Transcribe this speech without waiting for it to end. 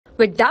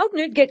With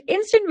Doubtnut, get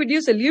instant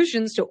video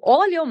solutions to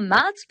all your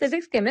maths,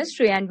 physics,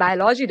 chemistry, and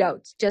biology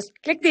doubts. Just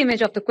click the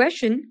image of the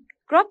question,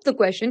 crop the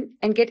question,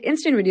 and get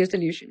instant video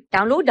solution.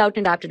 Download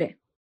Doubtnut app today.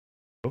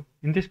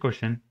 In this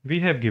question, we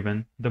have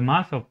given the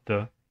mass of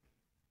the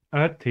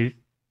Earth is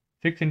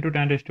 6 into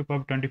 10 raised to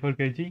power 24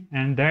 kg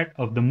and that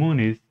of the Moon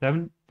is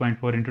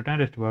 7.4 into 10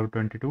 raised to power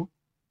 22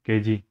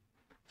 kg.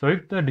 So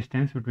if the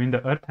distance between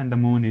the Earth and the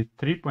Moon is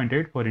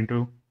 3.84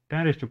 into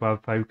 10 raised to power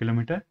 5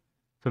 km,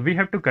 so we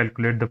have to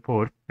calculate the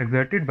force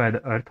exerted by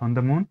the Earth on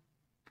the Moon,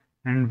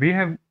 and we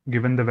have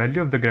given the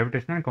value of the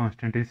gravitational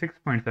constant is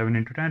 6.7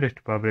 into 10 raised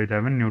to power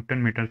 11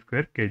 Newton meter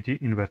square kg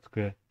inverse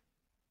square.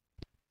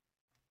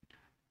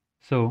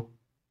 So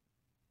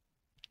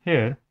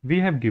here we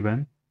have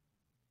given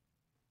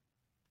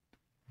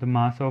the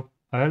mass of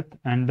Earth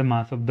and the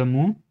mass of the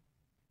Moon,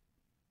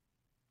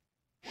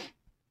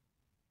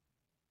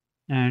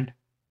 and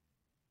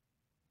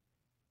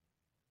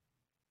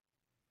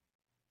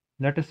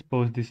let us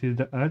suppose this is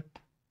the Earth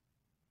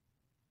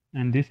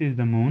and this is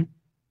the Moon.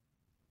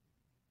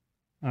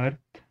 Earth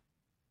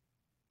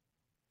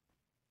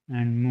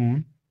and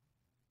Moon.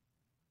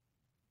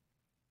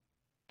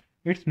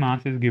 Its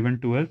mass is given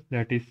to us,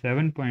 that is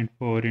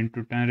 7.4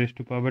 into 10 raised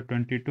to power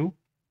 22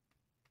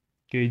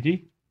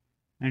 kg,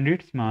 and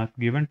its mass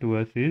given to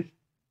us is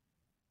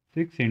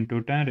 6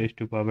 into 10 raised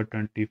to power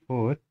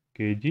 24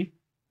 kg,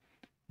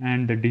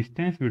 and the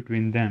distance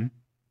between them,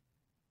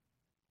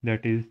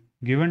 that is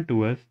given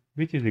to us,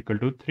 which is equal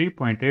to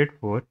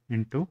 3.84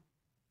 into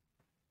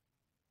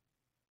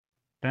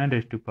 10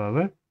 raised to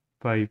power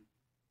 5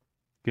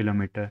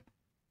 km.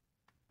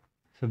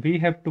 So we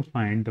have to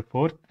find the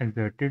force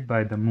exerted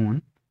by the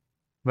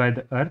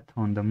Earth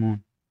on the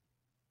Moon.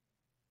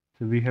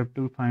 So we have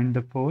to find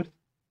the force.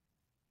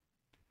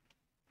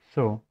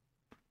 So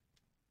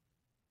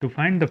to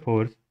find the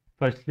force,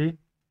 firstly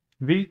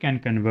we can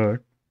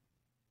convert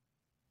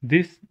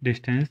this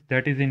distance,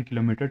 that is in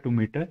kilometer, to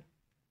meter.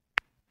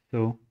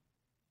 So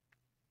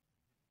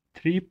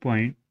 3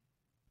 point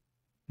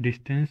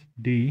distance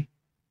d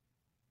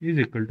is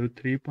equal to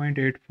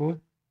 3.84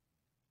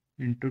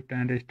 into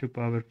 10 raised to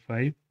power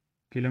 5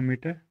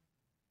 km.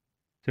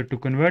 So to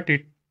convert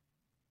it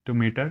to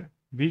meter,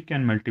 we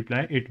can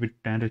multiply it with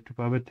 10 raised to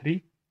power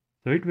 3.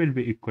 So it will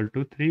be equal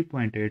to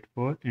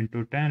 3.84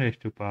 into 10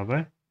 raised to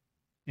power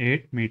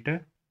 8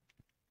 meter.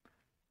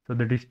 So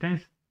the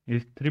distance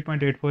is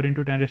 3.84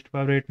 into 10 raised to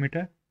power 8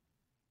 meter,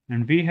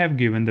 and we have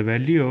given the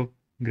value of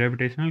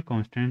gravitational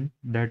constant,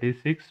 that is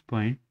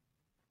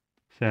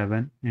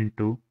 6.7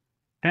 into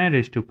 10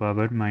 raised to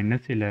power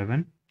minus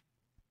 11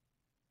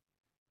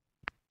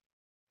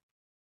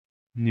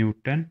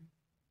 Newton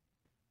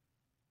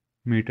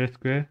meter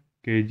square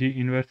kg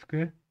inverse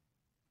square.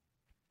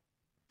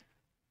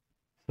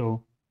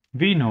 So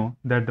we know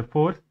that the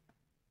force,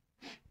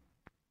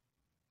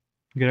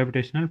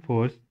 gravitational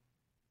force,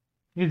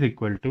 is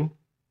equal to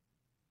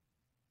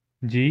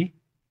G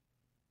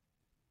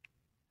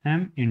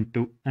m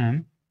into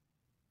m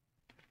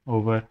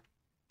over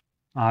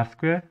r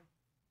square,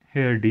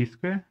 here d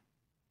square.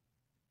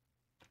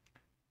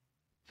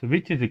 So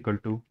which is equal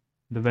to,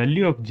 the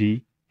value of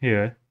G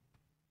here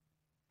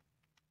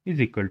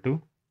is equal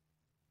to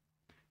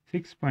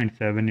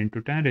 6.7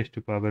 into 10 raised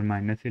to power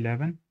minus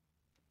 11,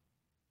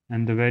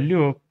 and the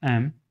value of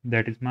m,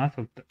 that is mass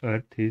of the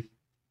Earth, is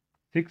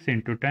 6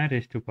 into 10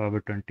 raised to power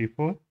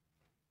 24,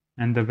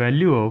 and the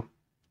value of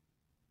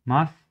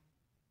mass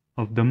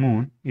of the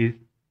Moon is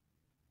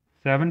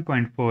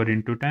 7.4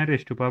 into 10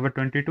 raised to power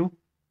 22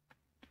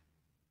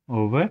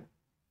 over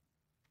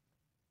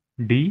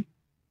d,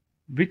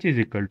 which is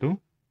equal to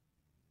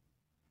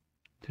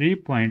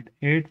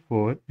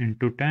 3.84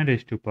 into 10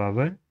 raised to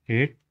power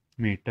 8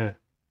 meter.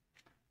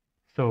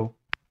 So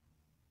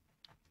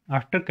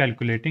after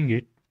calculating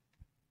it,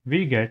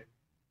 we get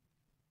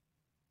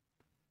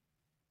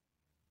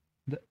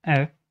the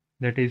F,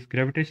 that is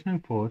gravitational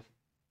force,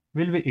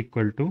 will be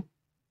equal to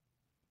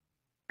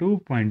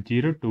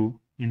 2.02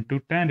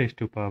 into 10 raised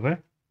to power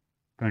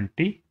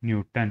 20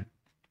 Newton.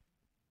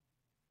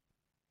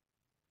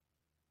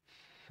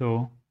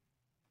 So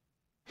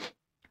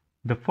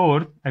the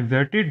force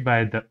exerted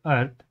by the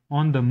Earth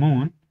on the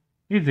Moon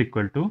is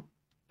equal to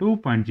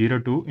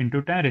 2.02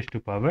 into 10 raised to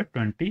power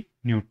 20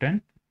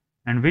 Newton,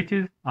 and which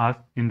is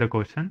asked in the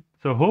question.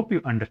 So hope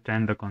you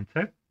understand the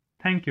concept.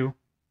 Thank you.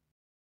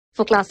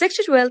 For class 6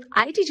 to 12,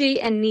 IIT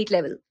JEE and NEET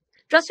level.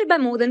 Trusted by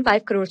more than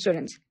 5 crore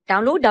students.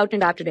 Download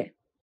Doubtnut app today.